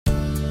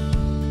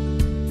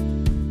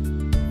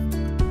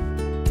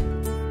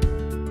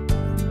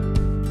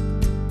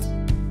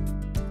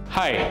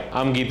Hi,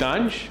 I'm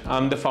Geetansh.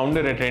 I'm the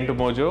founder at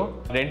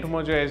Rentomojo.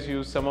 Rentomojo,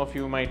 as some of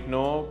you might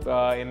know,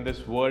 in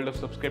this world of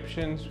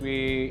subscriptions,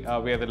 we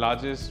are the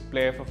largest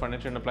player for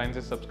furniture and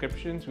appliances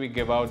subscriptions. We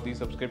give out these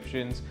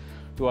subscriptions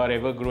to our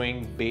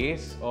ever-growing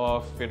base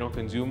of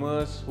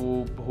consumers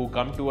who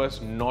come to us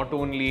not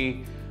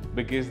only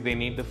because they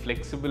need the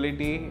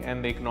flexibility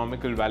and the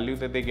economical value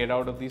that they get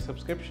out of these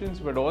subscriptions,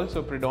 but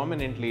also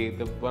predominantly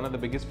one of the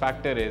biggest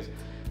factor is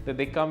that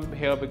they come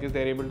here because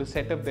they're able to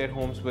set up their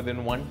homes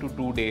within 1 to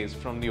 2 days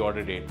from the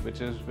order date,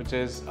 which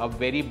is a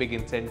very big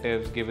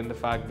incentive given the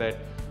fact that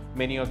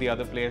many of the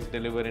other players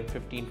deliver in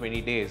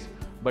 15-20 days.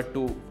 But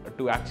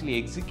to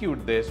actually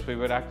execute this, we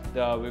were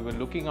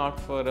looking out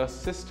for a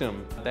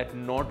system that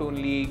not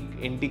only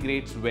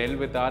integrates well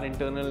with our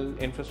internal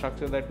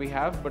infrastructure that we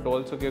have, but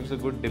also gives a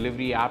good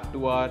delivery app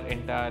to our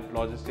entire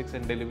logistics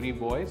and delivery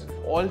boys.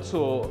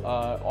 Also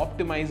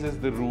optimizes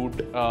the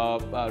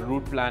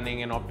route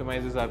planning and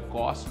optimizes our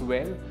cost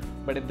well,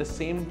 but at the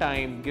same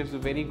time gives a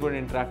very good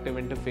interactive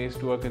interface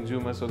to our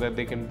consumers so that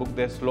they can book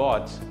their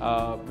slots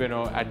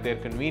at their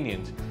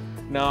convenience.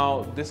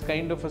 Now, this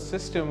kind of a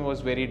system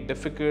was very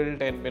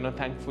difficult, and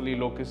thankfully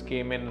Locus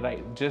came in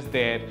just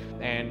there,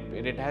 and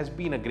it has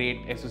been a great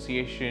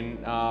association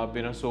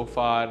so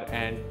far,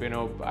 and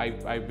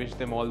I wish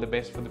them all the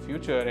best for the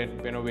future,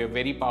 and we are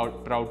very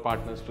proud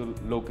partners to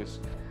Locus.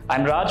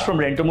 I'm Raj from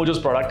Rentomojo's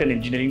product and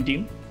engineering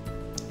team.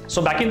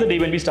 So back in the day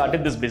when we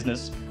started this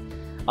business,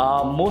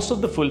 most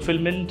of the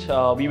fulfillment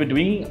we were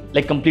doing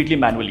completely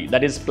manually.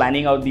 That is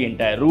planning out the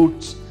entire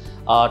routes,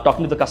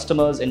 talking to the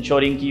customers,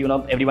 ensuring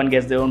everyone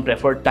gets their own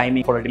preferred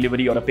timing for a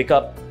delivery or a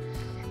pickup.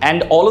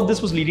 And all of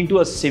this was leading to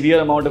a severe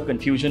amount of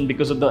confusion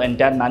because of the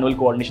entire manual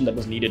coordination that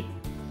was needed,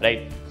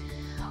 right?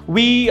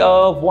 We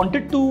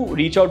wanted to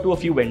reach out to a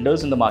few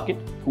vendors in the market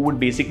who would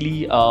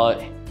basically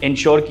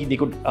ensure they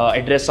could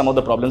address some of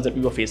the problems that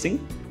we were facing.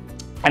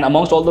 And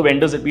amongst all the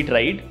vendors that we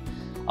tried,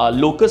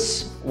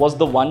 Locus was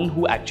the one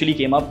who actually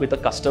came up with a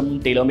custom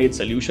tailor-made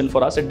solution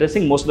for us,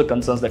 addressing most of the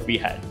concerns that we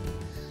had.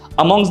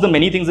 Amongst the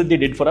many things that they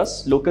did for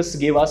us, Locus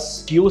gave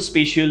us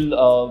geospatial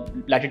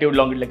latitude,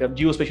 longitude, like a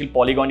geospatial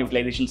polygon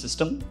utilization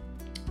system,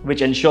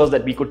 which ensures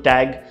that we could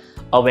tag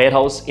a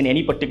warehouse in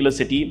any particular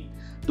city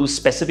to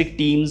specific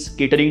teams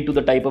catering to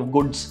the type of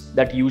goods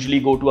that usually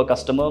go to a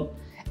customer,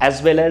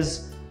 as well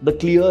as the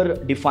clear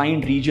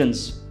defined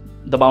regions,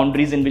 the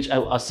boundaries in which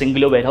a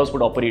singular warehouse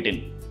would operate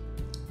in.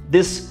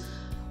 This,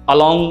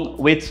 along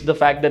with the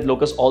fact that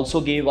Locus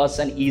also gave us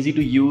an easy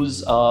to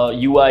use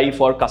UI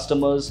for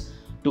customers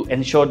to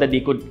ensure that they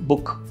could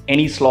book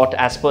any slot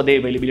as per their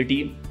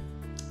availability,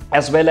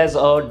 as well as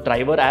a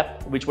driver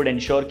app which would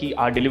ensure that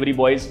our delivery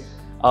boys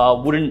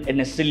wouldn't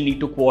necessarily need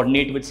to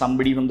coordinate with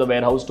somebody from the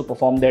warehouse to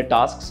perform their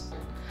tasks.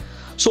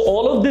 So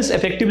all of this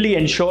effectively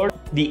ensured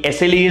the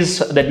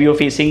SLAs that we were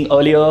facing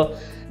earlier,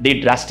 they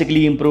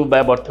drastically improved by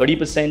about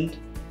 30%.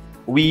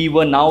 We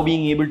were now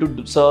being able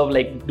to serve,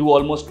 do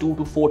almost 2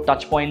 to 4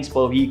 touch points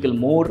per vehicle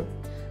more.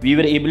 We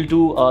were able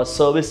to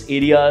service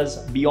areas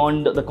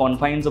beyond the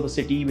confines of a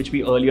city, which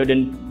we earlier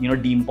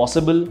didn't deem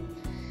possible.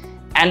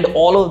 And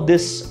all of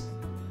this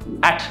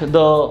at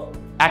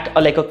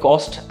a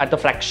cost at the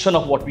fraction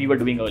of what we were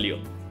doing earlier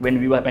when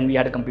we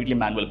had a completely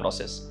manual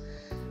process.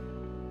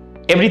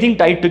 Everything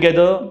tied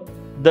together,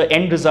 the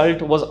end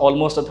result was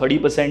almost a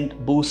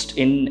 30% boost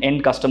in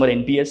end customer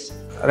NPS.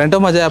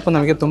 Rentomojo app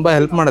ನಮಗೆ ತುಂಬಾ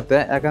help ಮಾಡುತ್ತೆ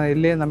ಯಾಕಂದ್ರೆ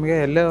ಇಲ್ಲಿ ನಮಗೆ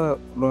ಎಲ್ಲೇ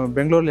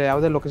ಬೆಂಗಳೂರಲ್ಲಿ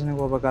ಯಾವುದೇ ಲೊಕೇಶನ್ಗೆ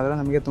ಹೋಗಬೇಕಾದ್ರೆ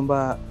ನಮಗೆ ತುಂಬಾ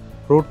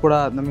ರೂಟ್ ಕೂಡ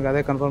ನಮಗೆ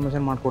ಅದೇ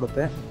ಕನ್ಫರ್ಮೇಷನ್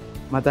ಮಾಡಿಕೊಡುತ್ತೆ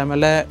ಮತ್ತು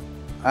ಆಮೇಲೆ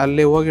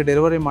ಅಲ್ಲಿ ಹೋಗಿ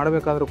ಡೆಲಿವರಿ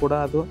ಮಾಡಬೇಕಾದ್ರೂ ಕೂಡ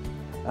ಅದು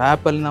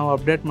ಆ್ಯಪಲ್ಲಿ ನಾವು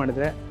ಅಪ್ಡೇಟ್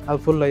ಮಾಡಿದರೆ ಅದು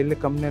ಫುಲ್ ಇಲ್ಲಿ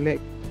ಕಂಪ್ನಿಯಲ್ಲಿ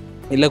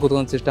ಇಲ್ಲೇ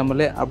ಕೂತ್ಕೊಂಡು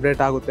ಸಿಸ್ಟಮಲ್ಲಿ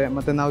ಅಪ್ಡೇಟ್ ಆಗುತ್ತೆ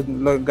ಮತ್ತು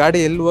ನಾವು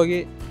ಗಾಡಿ ಎಲ್ಲಿ ಹೋಗಿ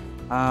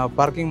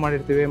ಪಾರ್ಕಿಂಗ್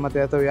ಮಾಡಿರ್ತೀವಿ ಮತ್ತು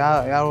ಅಥವಾ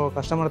ಯಾವ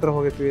ಕಸ್ಟಮರ್ ಹತ್ರ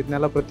ಹೋಗಿರ್ತೀವಿ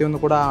ಇದನ್ನೆಲ್ಲ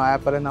ಪ್ರತಿಯೊಂದು ಕೂಡ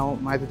ಆ್ಯಪಲ್ಲೇ ನಾವು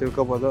ಮಾಹಿತಿ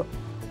ತಿಳ್ಕೊಬೋದು.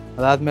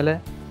 ಅದಾದಮೇಲೆ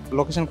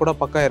ಲೊಕೇಶನ್ ಕೂಡ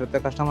ಪಕ್ಕಾ ಇರುತ್ತೆ,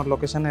 ಕಸ್ಟಮರ್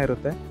ಲೊಕೇಶನ್ನೇ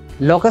ಇರುತ್ತೆ.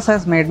 Locus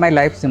has made my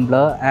life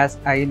simpler as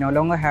I no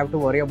longer have to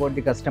worry about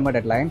the customer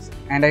deadlines,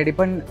 and I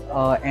depend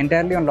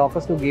entirely on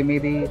Locus to give me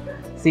the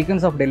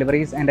sequence of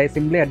deliveries, and I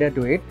simply adhere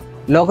to it.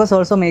 Locus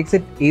also makes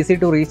it easy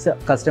to reach the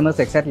customer's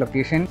exact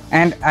location,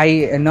 and I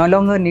no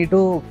longer need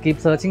to keep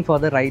searching for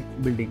the right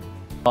building.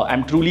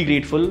 I'm truly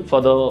grateful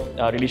for the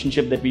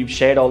relationship that we've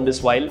shared all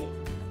this while,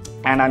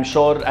 and I'm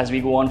sure as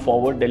we go on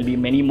forward, there'll be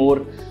many more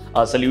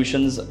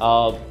solutions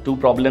to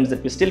problems that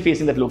we're still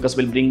facing that Locus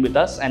will bring with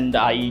us, and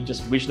I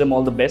just wish them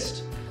all the best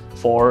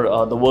for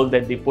the work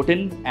that they put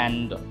in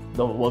and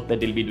the work that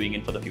they'll be doing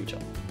in for the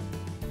future.